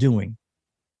organization is doing.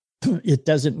 It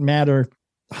doesn't matter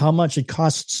how much it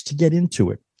costs to get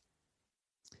into it.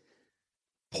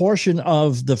 Portion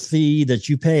of the fee that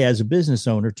you pay as a business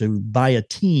owner to buy a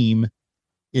team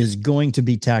is going to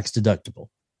be tax deductible.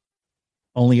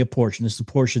 Only a portion. It's the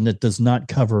portion that does not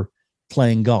cover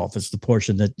playing golf. It's the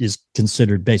portion that is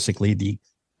considered basically the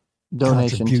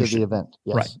donation to the event.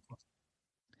 Yes. Right.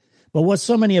 But what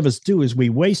so many of us do is we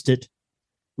waste it.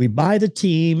 We buy the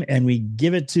team and we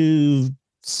give it to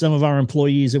some of our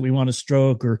employees that we want to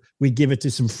stroke, or we give it to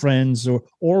some friends,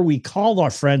 or we call our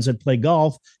friends that play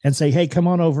golf and say, hey, come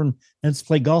on over and let's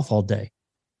play golf all day.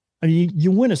 I mean,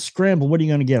 you win a scramble. What are you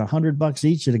going to get? $100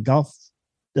 each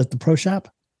at the pro shop?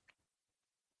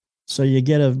 So you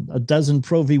get a dozen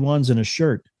Pro V1s and a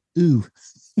shirt. Ooh,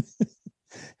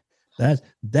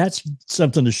 that's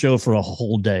something to show for a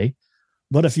whole day.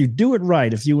 But if you do it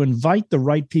right, if you invite the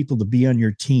right people to be on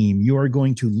your team, you are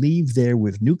going to leave there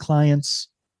with new clients,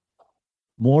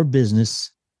 more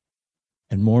business,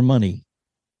 and more money.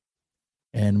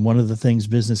 And one of the things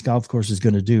Business Golf Course is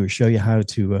going to do is show you how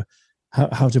to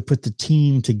put the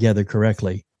team together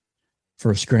correctly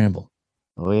for a scramble.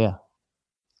 Oh, yeah.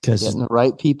 Because getting the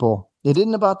right people. It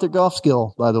isn't about their golf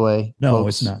skill, by the way. No,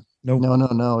 folks. It's not. Nope.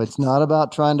 No. It's not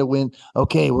about trying to win.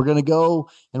 Okay, we're going to go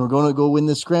win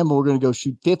this scramble. We're going to go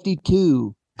shoot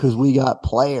 52 because we got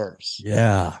players.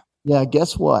 Yeah. Yeah.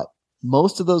 Guess what?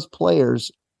 Most of those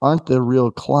players aren't the real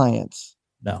clients.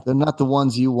 No. They're not the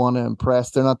ones you want to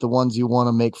impress. They're not the ones you want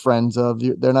to make friends of.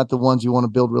 They're not the ones you want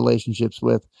to build relationships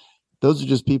with. Those are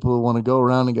just people who want to go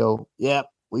around and go, yep,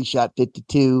 we shot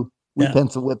 52. We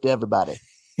pencil whipped everybody.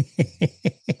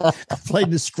 I played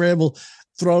the scramble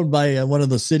thrown by one of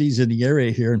the cities in the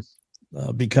area here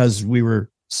because we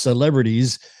were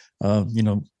celebrities,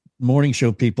 morning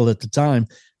show people at the time.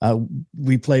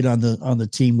 We played on the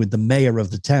team with the mayor of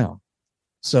the town.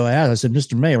 So I said,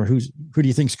 Mr. Mayor, who do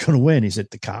you think's going to win? He said,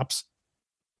 the cops.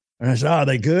 And I said, are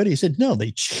they good? He said, no,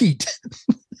 they cheat.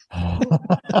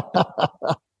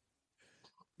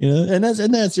 And that's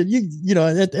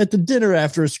it. At the dinner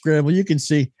after a scramble, you can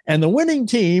see, and the winning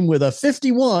team with a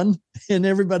 51, and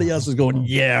everybody else is going,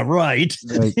 yeah, right.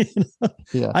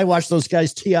 Yeah. I watched those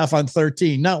guys tee off on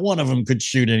 13. Not one of them could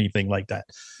shoot anything like that.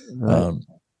 Right.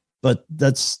 But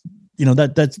that's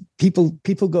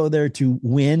people go there to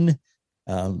win.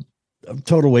 A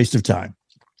total waste of time.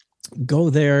 Go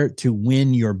there to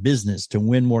win your business, to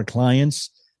win more clients,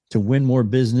 to win more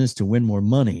business, to win more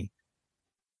money,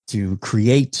 to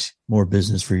create more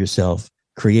business for yourself,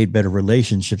 create better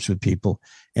relationships with people.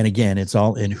 And again, it's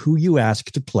all in who you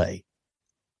ask to play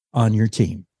on your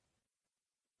team.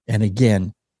 And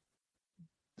again,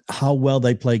 how well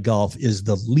they play golf is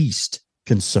the least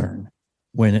concern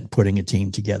when putting a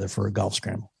team together for a golf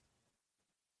scramble.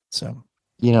 So,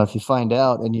 if you find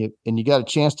out and you got a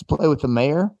chance to play with the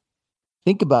mayor,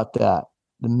 think about that.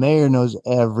 The mayor knows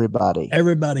everybody.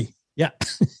 Everybody. Yeah.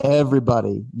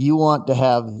 Everybody. You want to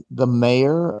have the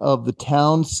mayor of the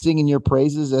town singing your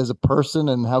praises as a person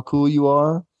and how cool you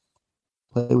are?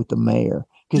 Play with the mayor,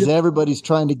 because everybody's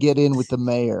trying to get in with the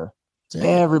mayor.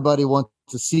 Everybody wants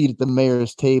a seat at the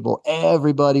mayor's table.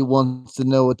 Everybody wants to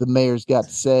know what the mayor's got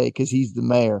to say because he's the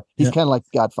mayor. He's kind of like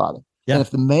the Godfather. Yeah. And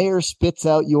if the mayor spits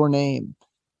out your name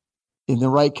in the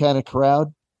right kind of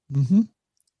crowd,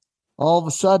 all of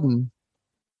a sudden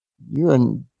you're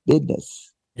in business.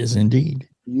 Yes, indeed.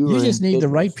 You just need the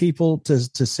right people to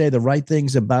say the right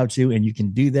things about you, and you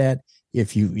can do that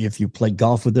if you play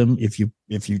golf with them, if you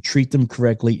treat them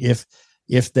correctly, if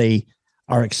they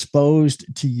are exposed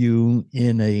to you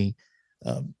in an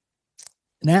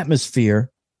atmosphere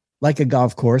like a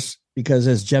golf course, because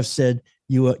as Jeff said,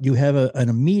 you have an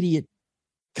immediate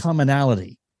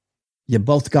commonality. You're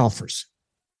both golfers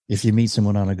if you meet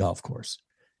someone on a golf course,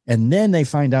 and then they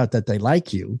find out that they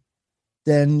like you,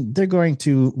 then they're going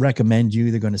to recommend you.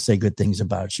 They're going to say good things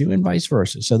about you and vice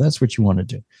versa. So that's what you want to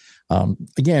do.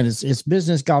 Again, it's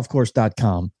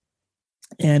businessgolfcourse.com.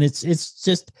 And it's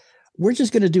just, we're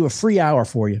just going to do a free hour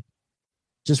for you.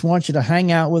 Just want you to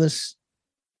hang out with us,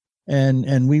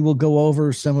 and we will go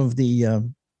over some of the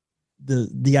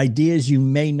ideas you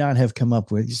may not have come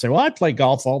up with. You say, well, I play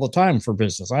golf all the time for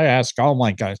business. I ask all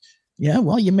my guys. Yeah,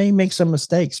 well, you may make some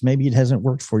mistakes. Maybe it hasn't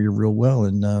worked for you real well.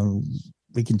 And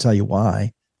we can tell you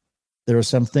why. There are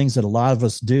some things that a lot of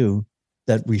us do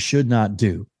that we should not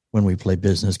do when we play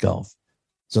business golf.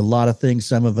 There's a lot of things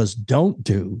some of us don't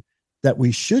do that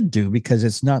we should do because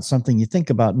it's not something you think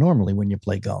about normally when you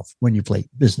play golf, when you play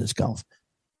business golf.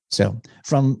 So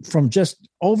from just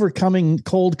overcoming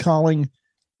cold calling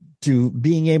to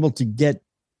being able to get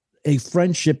a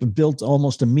friendship built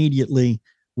almost immediately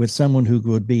with someone who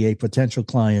would be a potential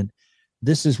client,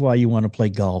 this is why you want to play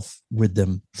golf with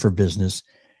them for business.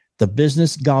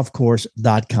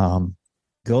 Thebusinessgolfcourse.com.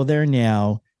 Go there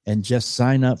now and just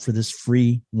sign up for this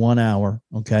free 1 hour.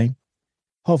 Okay.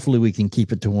 Hopefully we can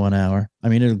keep it to 1 hour. I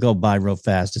mean, it'll go by real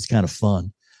fast. It's kind of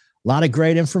fun. A lot of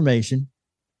great information.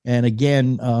 And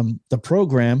again, the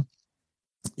program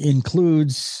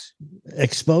includes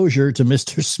exposure to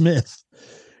Mr. Smith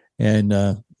and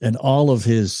all of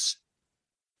his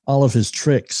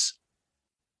tricks.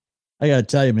 I got to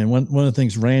tell you, man, one of the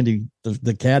things Randy,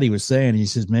 the caddy, was saying, he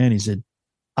said,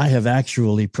 I have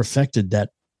actually perfected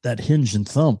that hinge and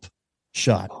thump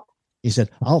shot. He said,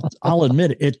 I'll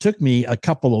admit it took me a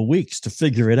couple of weeks to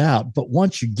figure it out, but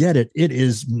once you get it, it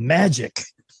is magic.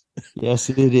 Yes,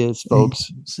 it is, folks.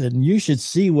 He said, and you should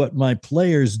see what my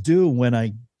players do when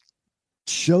I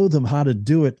show them how to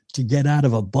do it to get out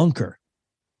of a bunker.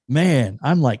 Man,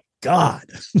 I'm like, God.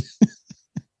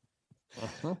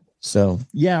 So,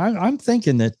 yeah, I'm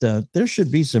thinking that there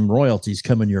should be some royalties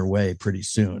coming your way pretty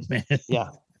soon, man.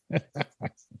 Yeah.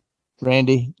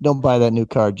 Randy, don't buy that new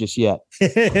car just yet. We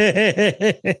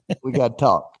got to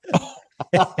talk.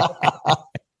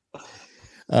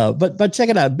 But check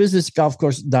it out,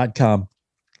 businessgolfcourse.com.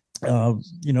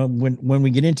 When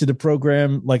we get into the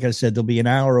program, like I said, there'll be an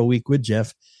hour a week with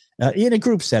Jeff in a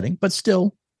group setting, but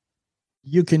still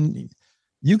you can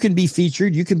be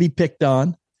featured, you can be picked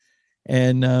on.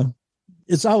 And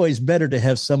it's always better to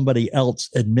have somebody else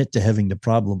admit to having the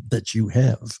problem that you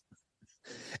have.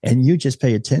 And you just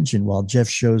pay attention while Jeff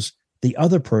shows the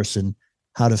other person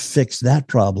how to fix that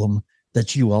problem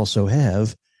that you also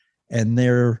have. And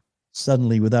they're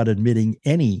suddenly, without admitting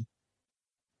any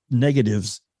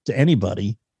negatives to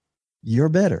anybody, you're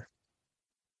better.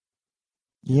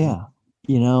 Yeah.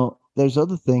 There's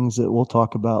other things that we'll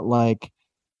talk about, like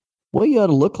what you ought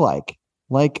to look like.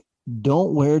 Like,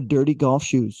 don't wear dirty golf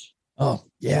shoes. Oh,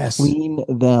 yes. Clean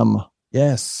them.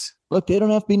 Yes. Look, they don't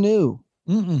have to be new.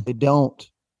 Mm-mm. They don't.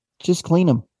 Just clean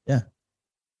them. Yeah.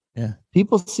 Yeah.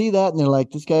 People see that and they're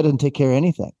like, this guy doesn't take care of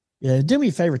anything. Yeah. Do me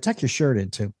a favor. Tuck your shirt in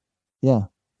too. Yeah.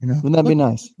 Wouldn't that be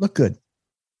nice? Look good.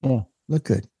 Yeah. Look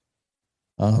good.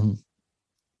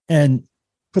 And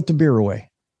put the beer away.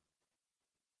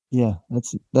 Yeah.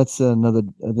 That's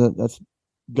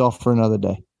golf for another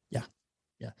day.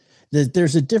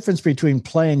 There's a difference between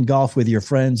playing golf with your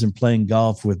friends and playing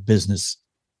golf with business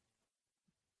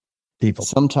people.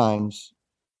 Sometimes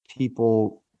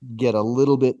people get a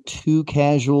little bit too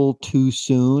casual too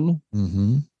soon.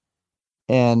 Mm-hmm.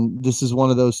 And this is one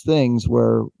of those things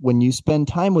where when you spend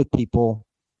time with people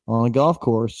on a golf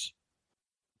course,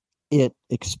 it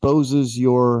exposes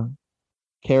your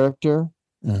character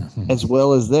as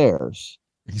well as theirs.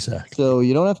 Exactly. So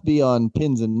you don't have to be on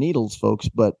pins and needles, folks,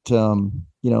 but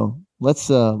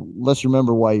Let's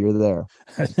remember why you're there.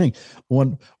 I think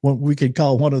one we could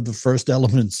call one of the first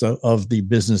elements of the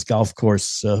business golf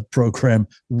course program,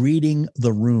 reading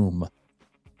the room.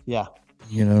 Yeah.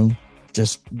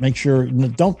 Just make sure,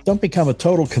 don't become a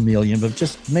total chameleon, but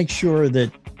just make sure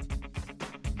that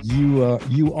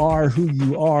you are who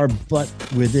you are, but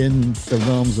within the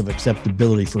realms of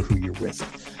acceptability for who you're with.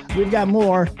 We've got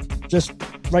more. Just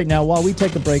right now, while we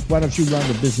take a break, why don't you run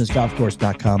to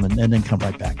businessgolfcourse.com and then come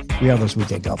right back. We are those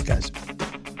Weekend Golf Guys.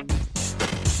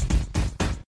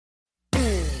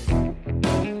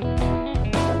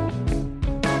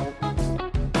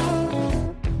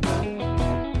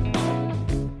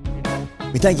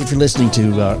 We thank you for listening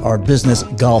to our Business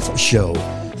Golf Show,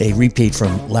 a repeat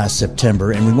from last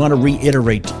September. And we want to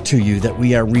reiterate to you that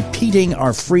we are repeating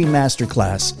our free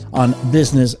masterclass on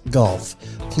business golf.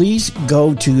 Please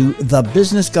go to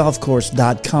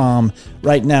thebusinessgolfcourse.com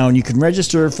right now, and you can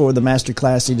register for the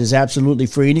masterclass. It is absolutely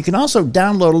free. And you can also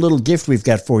download a little gift we've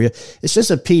got for you. It's just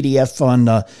a PDF on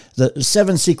the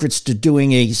 7 secrets to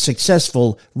doing a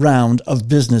successful round of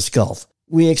business golf.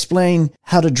 We explain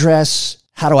how to dress,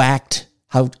 how to act,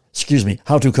 how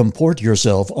to comport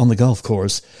yourself on the golf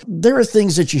course. There are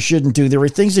things that you shouldn't do. There are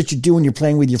things that you do when you're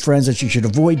playing with your friends that you should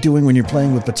avoid doing when you're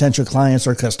playing with potential clients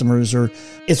or customers. Or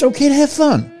it's okay to have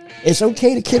fun. It's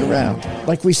okay to kid around.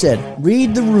 Like we said,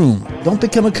 read the room. Don't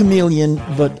become a chameleon,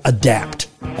 but adapt.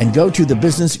 And go to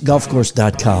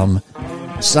thebusinessgolfcourse.com.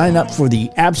 Sign up for the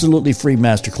absolutely free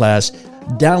masterclass.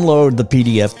 Download the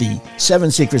PDF, the 7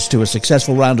 secrets to a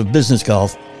successful round of business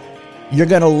golf. You're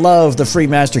going to love the free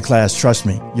masterclass. Trust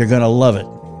me, you're going to love it.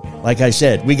 Like I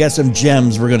said, we got some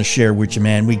gems we're going to share with you,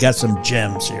 man. We got some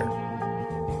gems here.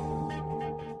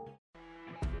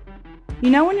 You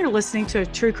know when you're listening to a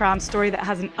true crime story that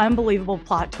has an unbelievable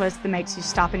plot twist that makes you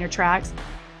stop in your tracks?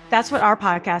 That's what our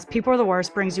podcast, People Are the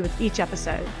Worst, brings you with each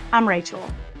episode. I'm Rachel.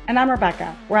 And I'm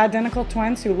Rebecca. We're identical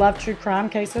twins who love true crime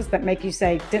cases that make you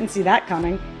say, didn't see that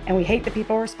coming, and we hate the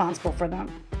people responsible for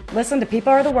them. Listen to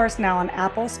People Are the Worst now on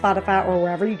Apple, Spotify, or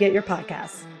wherever you get your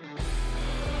podcasts.